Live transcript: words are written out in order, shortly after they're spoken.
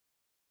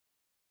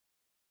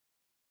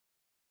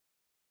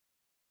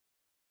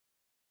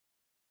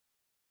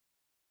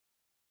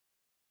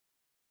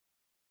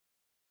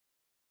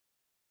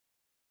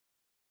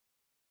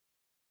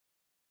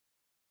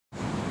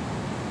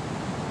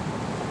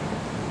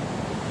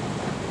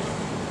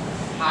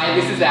Hi,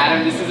 this is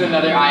Adam. This is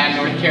another Eye on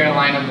North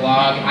Carolina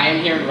vlog. I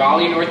am here in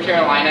Raleigh, North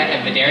Carolina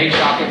at Videri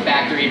Chocolate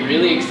Factory.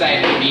 Really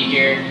excited to be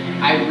here.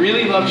 I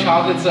really love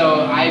chocolate,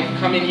 so I've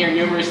come in here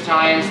numerous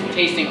times,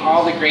 tasting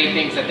all the great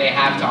things that they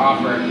have to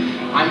offer.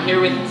 I'm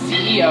here with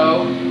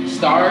CEO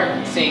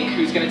Starr Sink,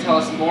 who's going to tell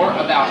us more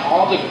about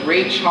all the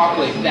great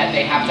chocolate that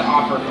they have to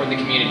offer for the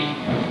community.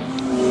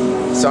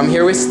 So I'm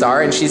here with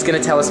Starr, and she's going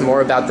to tell us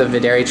more about the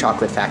Videri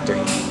Chocolate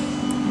Factory.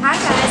 Hi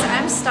guys,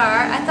 I'm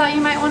Starr. I thought you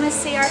might want to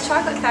see our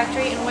chocolate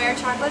factory and where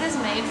chocolate is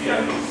made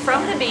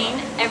from the bean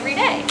every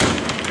day.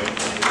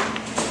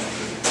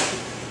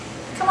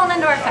 Come on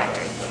into our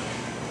factory.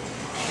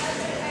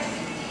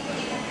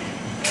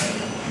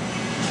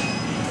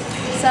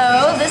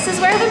 So this is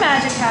where the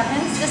magic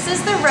happens. This is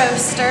the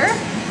roaster.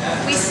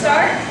 We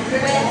start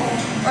with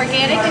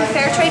organic and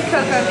fair trade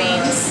cocoa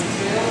beans.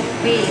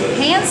 We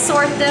hand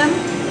sort them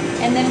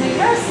and then we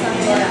roast them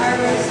in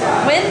our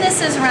roaster. When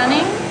this is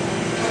running,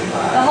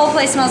 the whole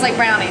place smells like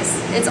brownies.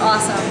 It's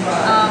awesome.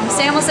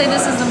 Sam will say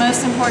this is the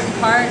most important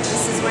part.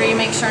 This is where you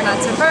make sure not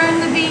to burn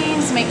the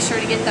beans, make sure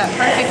to get that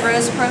perfect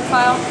roast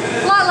profile.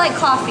 A lot like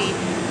coffee,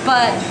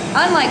 but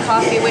unlike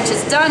coffee, which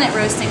is done at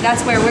roasting,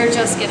 that's where we're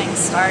just getting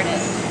started.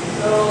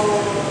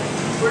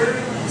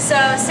 So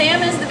Sam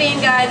is the bean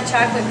guy, the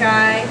chocolate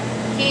guy.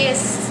 He has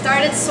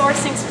started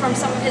sourcing from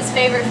some of his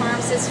favorite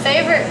farms. His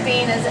favorite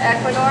bean is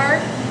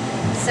Ecuador.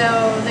 So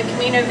the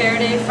Camino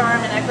Verde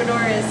farm in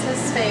Ecuador is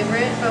his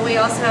favorite, but we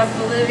also have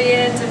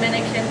Bolivia,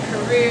 Dominican,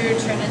 Peru,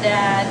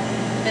 Trinidad,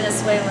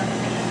 Venezuelan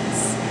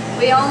beans.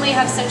 We only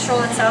have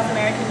Central and South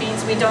American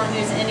beans. We don't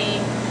use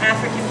any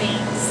African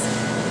beans.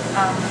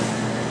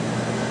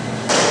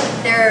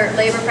 Their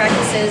labor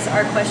practices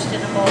are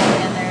questionable,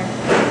 and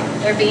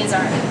their beans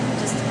aren't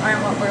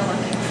what we're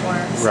looking for.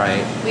 So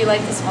right. We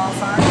like the small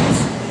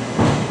farms.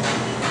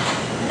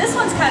 This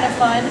one's kind of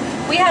fun.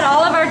 We had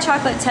all of our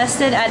chocolate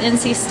tested at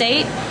NC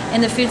State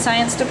in the food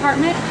science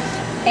department,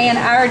 and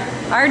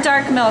our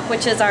dark milk,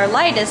 which is our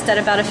lightest at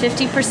about a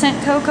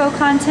 50% cocoa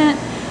content,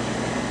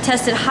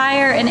 tested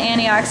higher in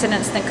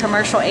antioxidants than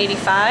commercial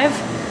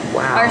 85.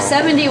 Wow. Our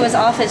 70 was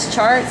off his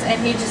charts,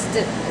 and he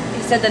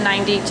said the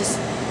 90 just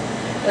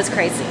was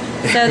crazy.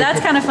 So that's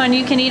kind of fun.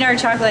 You can eat our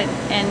chocolate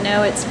and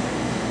know it's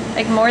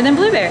like more than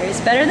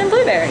blueberries, better than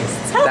blueberries.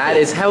 It's healthy. That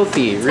is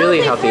healthy, it's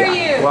really healthy. For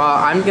you. Well,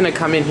 I'm gonna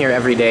come in here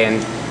every day,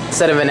 and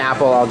instead of an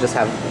apple, I'll just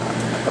have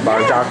a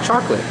bar of dark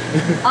chocolate.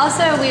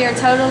 Also, we are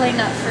totally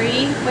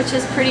nut-free, which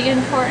is pretty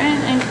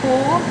important and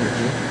cool.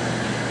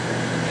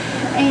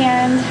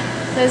 And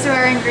those are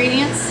our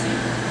ingredients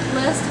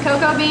list: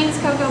 cocoa beans,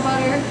 cocoa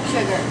butter,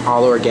 sugar.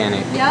 All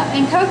organic. Yep,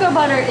 and cocoa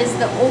butter is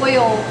the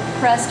oil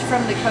pressed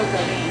from the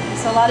cocoa bean.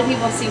 So a lot of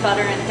people see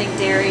butter and think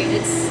dairy.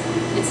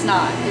 It's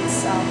not.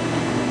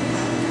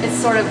 It's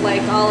sort of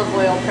like olive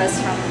oil pressed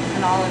from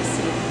an olive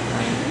seed.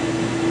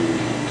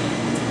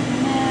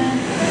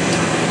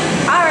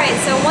 Alright,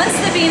 so once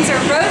the beans are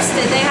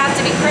roasted, they have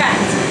to be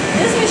cracked.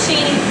 This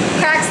machine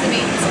cracks the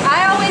beans.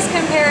 I always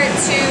compare it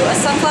to a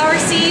sunflower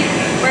seed,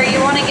 where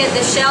you want to get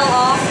the shell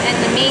off and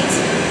the meat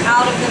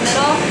out of the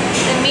middle.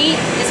 The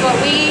meat is what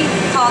we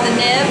call the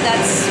nib.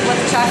 That's what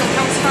the chocolate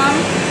comes from.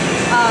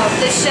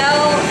 The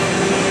shell,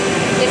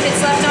 if it's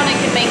left on, it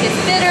can make it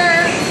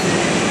bitter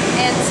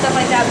and stuff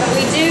like that, but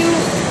we do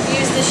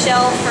use the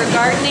shell for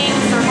gardening,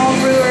 for home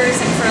brewers,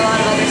 and for a lot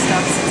of other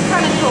stuff. So it's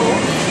kind of cool.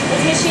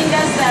 This machine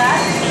does that,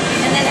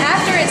 and then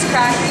after it's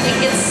cracked, it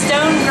gets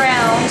stone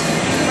ground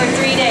for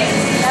 3 days.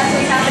 That's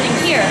what's happening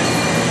here.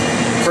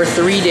 For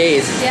 3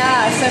 days?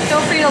 Yeah, so feel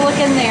free to look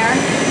in there.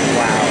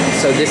 Wow,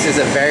 so this is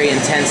a very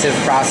intensive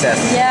process.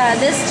 Yeah,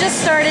 this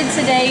just started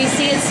today. You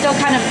see it's still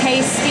kind of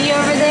pasty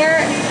over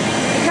there.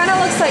 It kind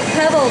of looks like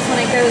pebbles when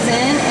it goes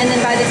in, and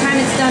then by the time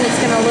it's done, it's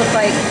going to look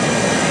like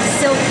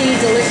silky,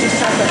 delicious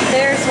chocolate.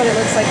 There's what it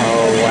looks like.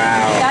 Oh,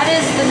 wow. That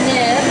is the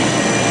nib.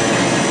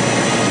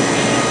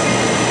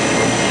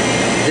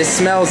 This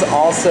smells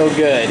also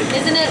good.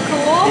 Isn't it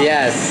cool?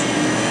 Yes.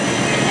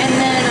 And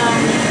then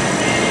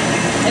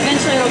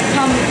eventually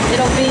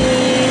it'll be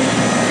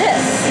this.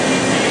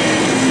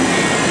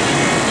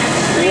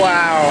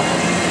 Wow.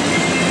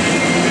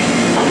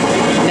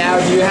 Now,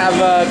 do you have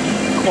a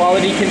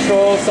quality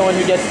control, someone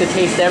who gets to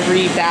taste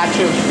every batch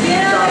of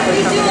chocolate?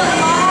 We do a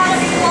lot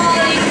of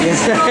quality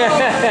control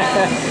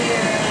around here.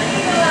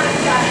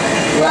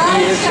 A lot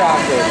of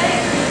chocolate.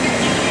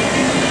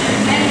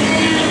 And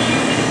then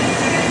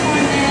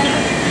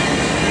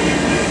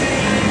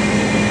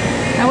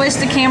I wish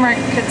the camera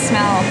could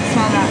smell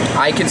that.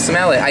 I can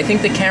smell it. I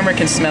think the camera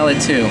can smell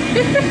it too.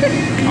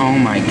 Oh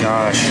my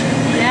gosh.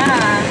 Yeah.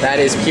 That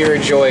is pure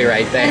joy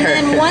right there. And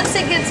then once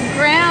it gets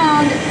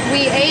ground,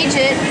 we age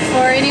it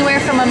for anywhere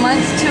from a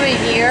month to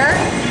a year.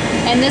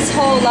 And this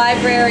whole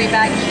library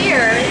back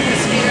here,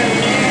 this feet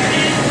over there.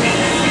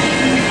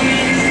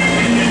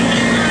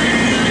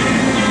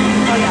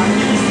 Oh yeah.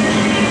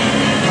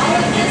 All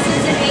of this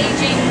is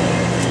aging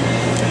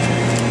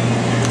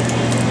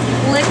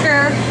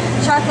liquor,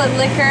 chocolate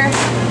liquor.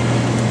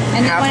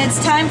 And then when it's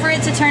time for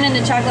it to turn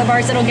into chocolate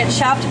bars, it'll get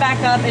chopped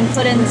back up and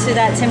put into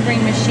that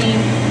tempering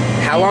machine.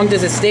 How long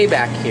does it stay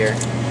back here?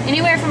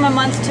 Anywhere from a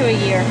month to a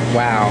year.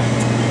 Wow.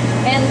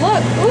 And look,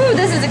 ooh,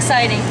 this is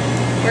exciting.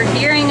 We're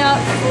gearing up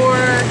for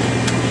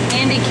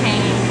candy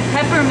cane,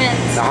 peppermint.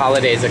 The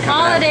holidays are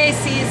coming Holiday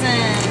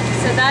season.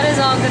 So that is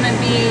all going to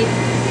be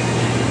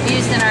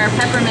used in our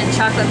peppermint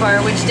chocolate bar,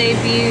 which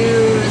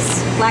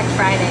debuts Black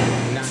Friday.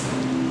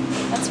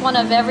 That's one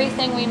of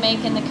everything we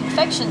make in the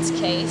confections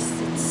case.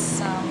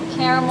 It's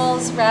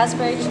caramels,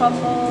 raspberry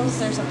truffles.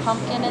 There's a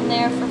pumpkin in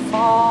there for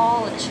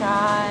fall, a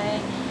chai.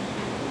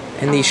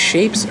 And these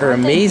shapes are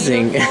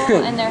amazing.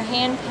 And they're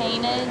hand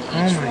painted,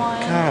 each one. Oh my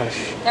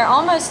gosh. They're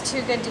almost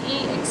too good to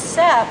eat,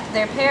 except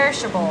they're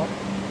perishable.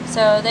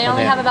 So they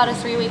only have about a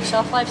 3-week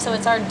shelf life, so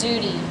it's our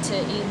duty to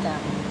eat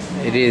them.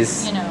 It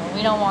is. You know,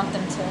 we don't want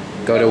them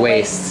to go to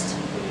waste.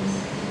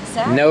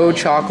 Exactly. No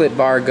chocolate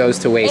bar goes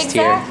to waste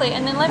here. Exactly.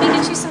 And then let me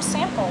get you some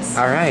samples.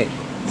 All right.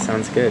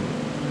 Sounds good.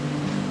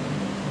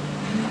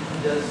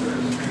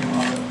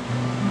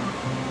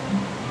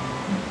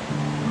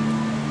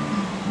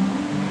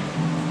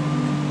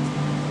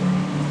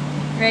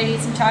 Ready to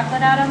eat some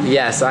chocolate, Adam?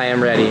 Yes, I am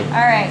ready.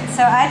 All right,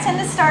 so I tend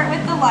to start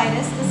with the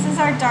lightest. This is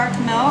our dark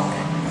milk.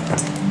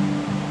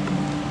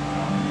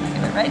 I'll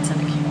give it right to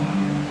the cube.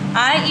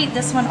 I eat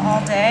this one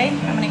all day.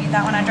 I'm gonna eat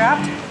that one I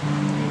dropped.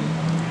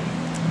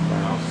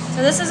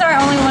 So this is our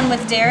only one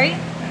with dairy,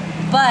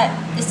 but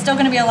it's still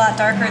gonna be a lot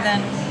darker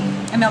than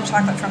a milk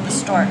chocolate from the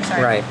store,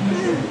 sorry. Right.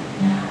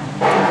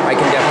 I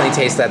can definitely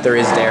taste that there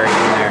is dairy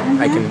in there.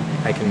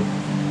 I can.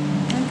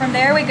 And from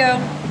there we go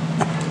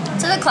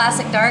to the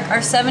classic dark, our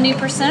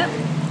 70%.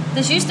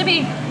 This used to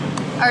be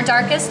our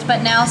darkest,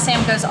 but now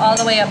Sam goes all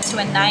the way up to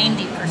a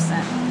 90%.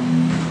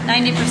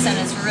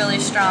 90% is really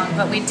strong,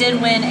 but we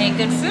did win a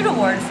Good Food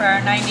Award for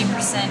our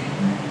 90%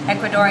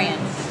 Ecuadorian.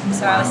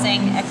 So I was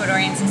saying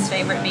Ecuadorian's his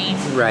favorite bean.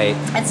 Right.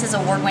 It's his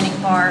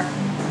award-winning bar.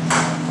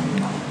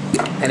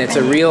 And it's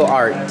a real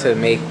art to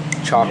make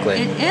chocolate.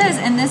 It is,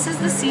 and this is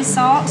the sea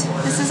salt.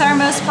 This is our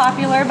most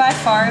popular by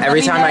far.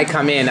 Every time I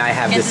come in, I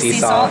have the sea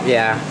salt.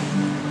 Yeah.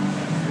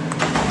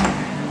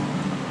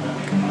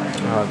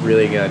 Oh,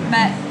 really good.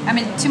 Matt, I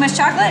mean, too much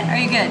chocolate? Are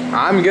you good?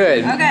 I'm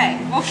good. Okay,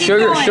 we'll keep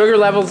going. Sugar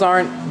levels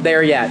aren't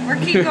there yet.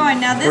 We're keep going.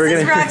 Now this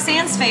is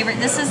Roxanne's favorite.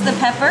 This is the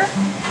pepper.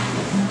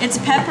 It's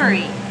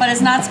peppery, but it's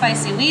not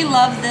spicy. We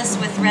love this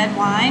with red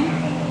wine.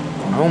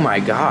 Oh my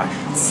gosh.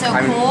 It's so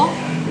cool.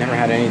 Never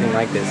had anything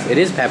like this. It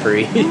is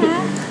peppery.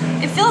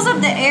 It fills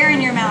up the air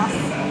in your mouth,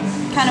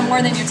 kind of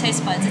more than your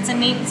taste buds. It's a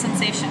neat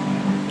sensation.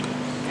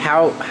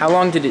 How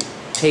long did it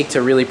take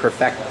to really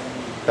perfect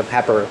the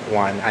pepper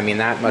one? I mean,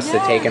 that must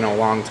have taken a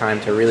long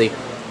time to really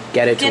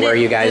get it to where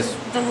you guys...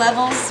 The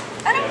levels,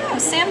 I don't know.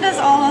 Sam does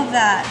all of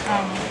that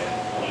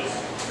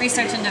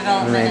research and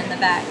development in the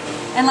back.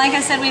 And like I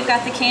said, we've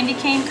got the candy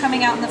cane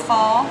coming out in the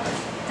fall.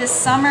 This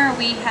summer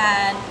we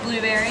had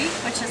blueberry,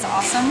 which is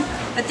awesome.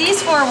 But these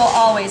 4 will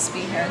always be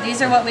here.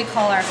 These are what we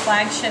call our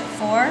flagship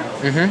 4.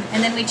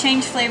 And then we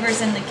change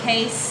flavors in the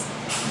case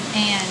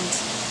and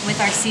with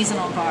our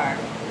seasonal bar.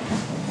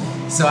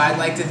 So I'd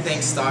like to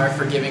thank Starr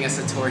for giving us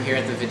a tour here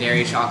at the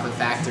Videri Chocolate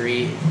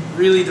Factory.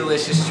 Really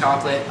delicious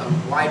chocolate,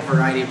 a wide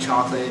variety of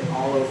chocolate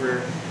all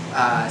over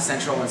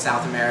Central and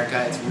South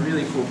America. It's a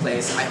really cool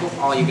place. I hope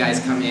all you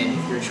guys come in.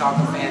 If you're a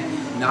chocolate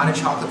fan, not a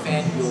chocolate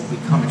fan, you'll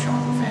become a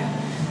chocolate fan.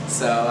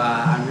 So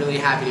I'm really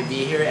happy to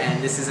be here,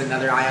 and this is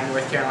another Eye on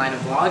North Carolina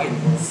vlog,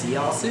 and we'll see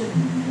y'all soon.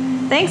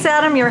 Thanks,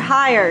 Adam. You're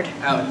hired.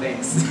 Oh,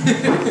 thanks.